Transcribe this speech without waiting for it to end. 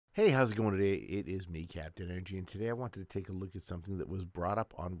Hey, how's it going today? It is me, Captain Energy, and today I wanted to take a look at something that was brought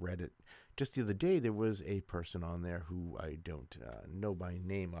up on Reddit. Just the other day, there was a person on there who I don't know by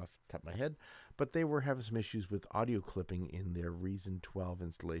name off the top of my head, but they were having some issues with audio clipping in their Reason 12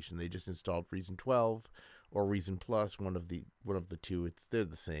 installation. They just installed Reason 12 or Reason Plus, one of the two. They're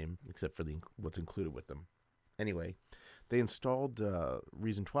the same except for what's included with them. Anyway, they installed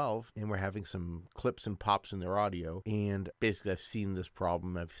Reason 12 and we're having some clips and pops in their audio. And basically, I've seen this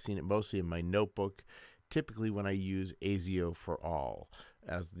problem. I've seen it mostly in my notebook, typically when I use ASIO for All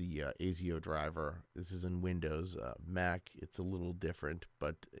as the ASIO driver. This is in Windows. Mac, it's a little different,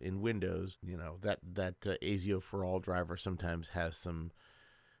 but in Windows, that ASIO for All driver sometimes has some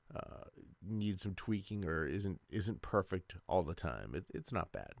needs some tweaking or isn't perfect all the time. It's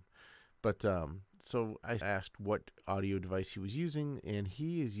not bad. But so I asked what audio device he was using, and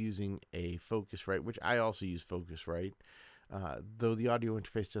he is using a Focusrite, which I also use Focusrite, though the audio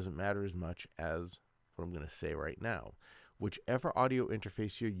interface doesn't matter as much as what I'm going to say right now. Whichever audio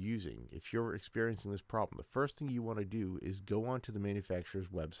interface you're using, if you're experiencing this problem, the first thing you want to do is go onto the manufacturer's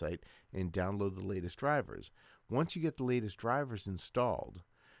website and download the latest drivers. Once you get the latest drivers installed,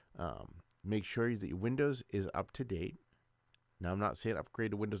 make sure that your Windows is up to date. Now, I'm not saying upgrade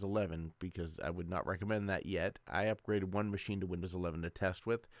to Windows 11 because I would not recommend that yet. I upgraded one machine to Windows 11 to test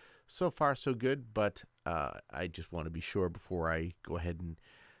with. So far, so good, but I just want to be sure before I go ahead and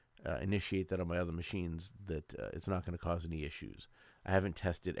initiate that on my other machines that it's not going to cause any issues. I haven't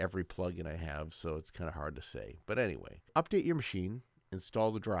tested every plugin I have, so it's kind of hard to say. But anyway, update your machine, install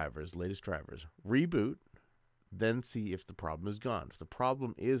the drivers, latest drivers, reboot, then see if the problem is gone. If the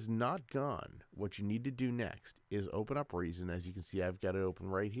problem is not gone, what you need to do next is open up Reason. As you can see, I've got it open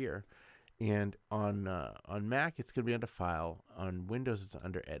right here. And on Mac, it's going to be under File. On Windows, it's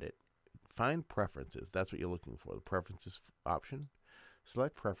under Edit. Find Preferences. That's what you're looking for, the Preferences option.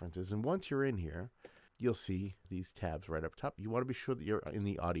 Select Preferences. And once you're in here, you'll see these tabs right up top. You want to be sure that you're in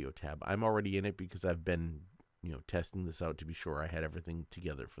the Audio tab. I'm already in it because I've been testing this out to be sure I had everything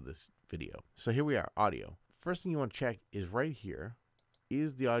together for this video. So here we are, Audio. First thing you want to check is right here,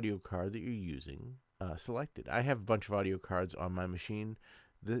 is the audio card that you're using selected? I have a bunch of audio cards on my machine.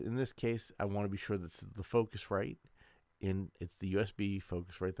 In this case, I want to be sure this is the Focusrite, and it's the USB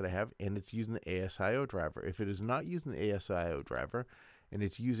Focusrite that I have, and it's using the ASIO driver. If it is not using the ASIO driver, and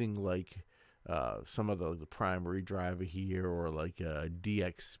it's using like some of the primary driver here, or like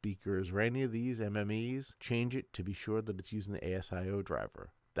DX speakers, or any of these MMEs, change it to be sure that it's using the ASIO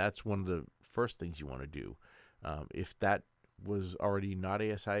driver. That's one of the first things you want to do. If that was already not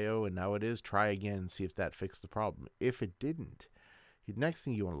ASIO and now it is, try again and see if that fixed the problem. If it didn't, the next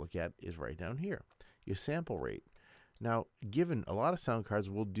thing you want to look at is right down here, your sample rate. Now, given a lot of sound cards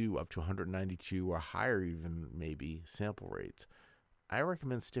will do up to 192 or higher even maybe sample rates, I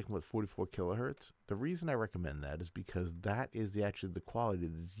recommend sticking with 44 kilohertz. The reason I recommend that is because that is actually the quality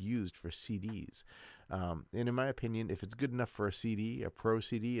that is used for CDs. And in my opinion, if it's good enough for a CD, a pro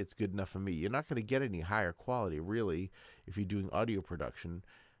CD, it's good enough for me. You're not going to get any higher quality, really, if you're doing audio production.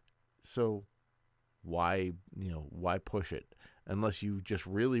 So why push it? Unless you just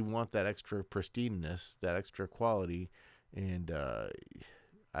really want that extra pristineness, that extra quality, and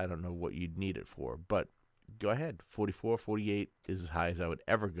I don't know what you'd need it for. But go ahead. 44, 48 is as high as I would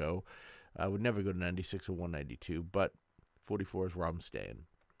ever go. I would never go to 96 or 192, but 44 is where I'm staying.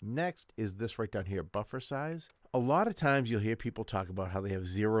 Next is this right down here, buffer size. A lot of times you'll hear people talk about how they have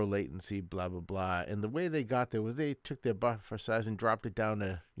zero latency, blah, blah, blah. And the way they got there was they took their buffer size and dropped it down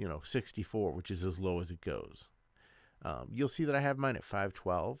to, 64, which is as low as it goes. You'll see that I have mine at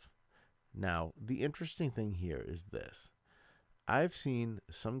 512. Now, the interesting thing here is this. I've seen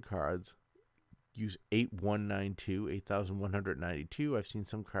some cards use 8192, 8192. I've seen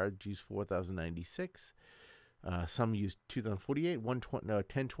some cards use 4096. Some use 2048,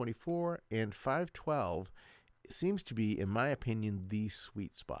 1024, and 512 seems to be, in my opinion, the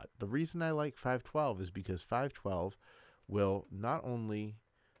sweet spot. The reason I like 512 is because 512 will not only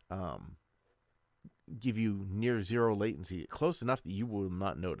give you near zero latency, close enough that you will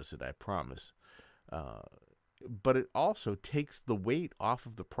not notice it, I promise. But it also takes the weight off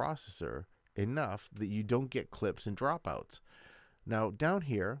of the processor enough that you don't get clips and dropouts. Now, down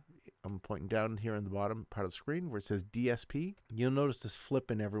here, I'm pointing down here in the bottom part of the screen where it says DSP. You'll notice this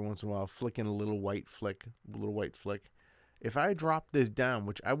flipping every once in a while, flicking a little white flick. If I drop this down,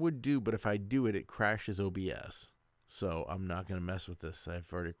 which I would do, but if I do it, it crashes OBS. So I'm not going to mess with this.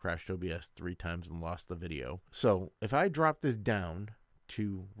 I've already crashed OBS 3 times and lost the video. So if I drop this down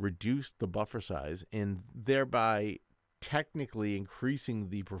to reduce the buffer size and thereby technically increasing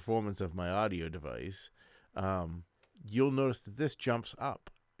the performance of my audio device, you'll notice that this jumps up.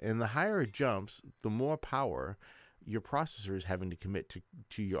 And the higher it jumps, the more power your processor is having to commit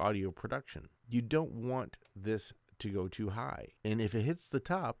to your audio production. You don't want this to go too high. And if it hits the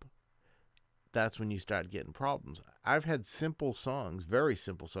top, that's when you start getting problems. I've had simple songs, very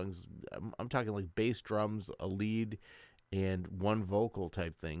simple songs. I'm talking like bass drums, a lead, and one vocal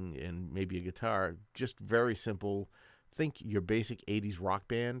type thing, and maybe a guitar. Just very simple. Think your basic 80s rock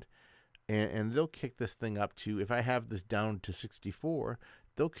band. And they'll kick this thing up to, if I have this down to 64,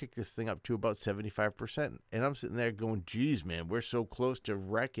 they'll kick this thing up to about 75%. And I'm sitting there going, geez, man, we're so close to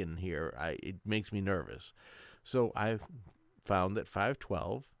wrecking here. It makes me nervous. So I've found that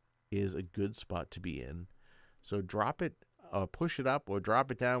 512 is a good spot to be in. So drop it, push it up or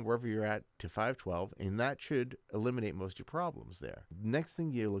drop it down wherever you're at to 512, and that should eliminate most of your problems there. Next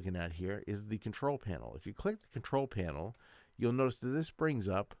thing you're looking at here is the control panel. If you click the control panel, you'll notice that this brings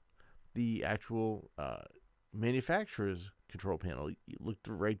up the actual manufacturer's control panel. You look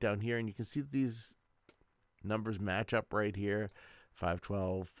right down here and you can see these numbers match up right here,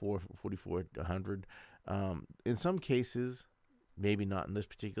 512, 444, 100. In some cases, maybe not in this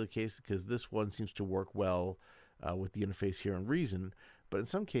particular case, because this one seems to work well with the interface here in Reason, but in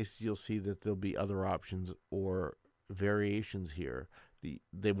some cases you'll see that there'll be other options or variations here.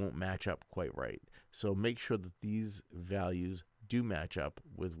 They won't match up quite right. So make sure that these values do match up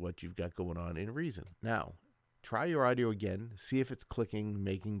with what you've got going on in Reason. Now, try your audio again, see if it's clicking,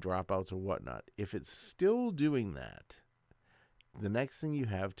 making dropouts or whatnot. If it's still doing that, the next thing you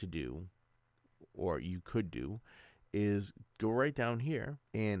have to do, or you could do, is go right down here,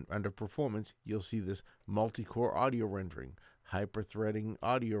 and under Performance, you'll see this multi-core audio rendering, hyper-threading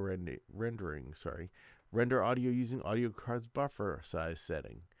audio rendering, render audio using audio card's buffer size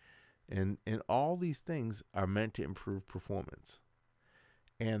setting. And all these things are meant to improve performance.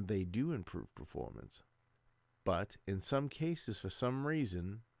 And they do improve performance. But in some cases, for some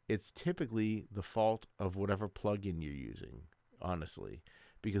reason, it's typically the fault of whatever plugin you're using, honestly.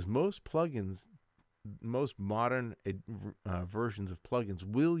 Because most plugins, most modern versions of plugins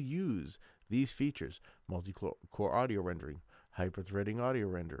will use these features: multi-core audio rendering, hyper-threading audio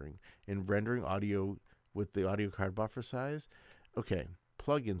rendering, and rendering audio with the audio card buffer size. Okay,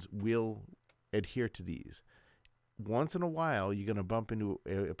 plugins will adhere to these. Once in a while, you're going to bump into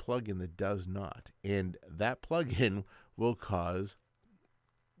a plugin that does not, and that plugin will cause,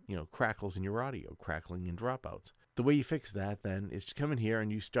 crackles in your audio, crackling and dropouts. The way you fix that then is to come in here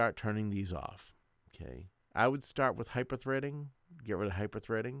and you start turning these off. Okay, I would start with hyperthreading, get rid of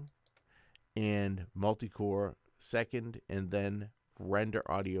hyperthreading, and multi-core second, and then render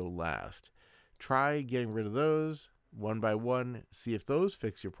audio last. Try getting rid of those one by one, see if those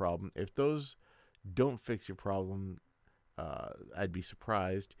fix your problem. If those don't fix your problem, I'd be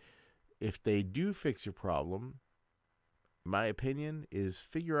surprised. If they do fix your problem, my opinion is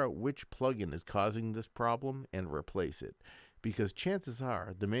figure out which plugin is causing this problem and replace it. Because chances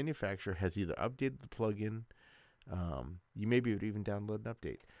are the manufacturer has either updated the plugin, you may be able to even download an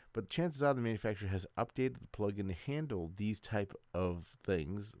update, but chances are the manufacturer has updated the plugin to handle these type of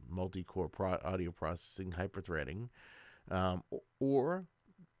things, multi-core audio processing, hyperthreading, or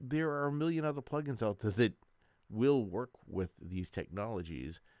there are a million other plugins out there that will work with these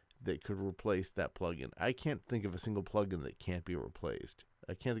technologies that could replace that plugin. I can't think of a single plugin that can't be replaced.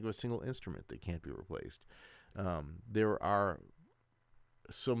 I can't think of a single instrument that can't be replaced. There are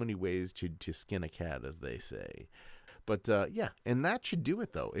so many ways to skin a cat, as they say. But yeah, and that should do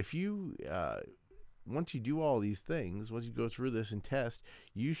it, though. If you once you do all these things, once you go through this and test,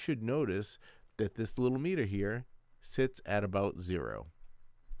 you should notice that this little meter here sits at about 0.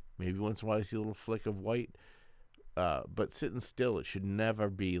 Maybe once in a while you see a little flick of white, but sitting still. It should never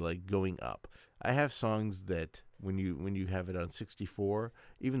be like going up. I have songs that when you have it on 64,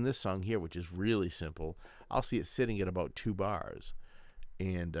 even this song here, which is really simple, I'll see it sitting at about 2 bars,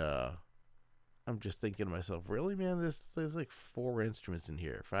 and I'm just thinking to myself, really, man, there's like 4 instruments in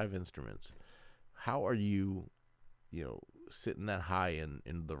here, 5 instruments. How are you, sitting that high in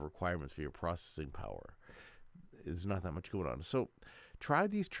the requirements for your processing power? There's not that much going on. So try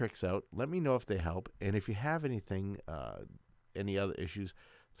these tricks out. Let me know if they help. And if you have anything, any other issues,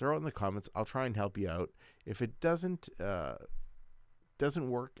 throw it in the comments. I'll try and help you out. If it doesn't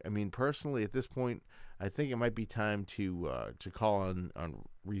work, I mean, personally, at this point, I think it might be time to call on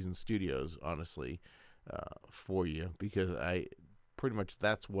Reason Studios, honestly, for you, because I pretty much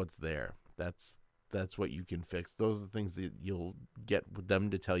that's what's there. That's what you can fix. Those are the things that you'll get with them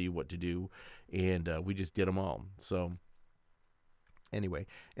to tell you what to do, and we just did them all. So anyway,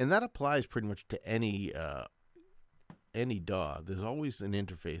 and that applies pretty much to any DAW. There's always an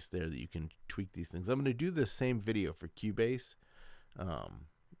interface there that you can tweak these things. I'm going to do this same video for Cubase,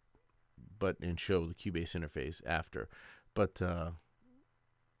 but and show the Cubase interface after. But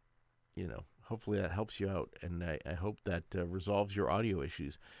hopefully that helps you out, and I hope that resolves your audio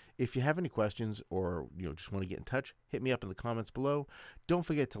issues. If you have any questions or just want to get in touch, hit me up in the comments below. Don't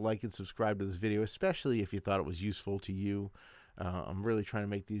forget to like and subscribe to this video, especially if you thought it was useful to you. I'm really trying to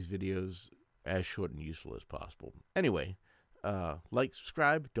make these videos as short and useful as possible. Anyway, like,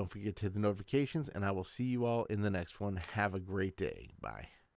 subscribe, don't forget to hit the notifications, and I will see you all in the next one. Have a great day. Bye.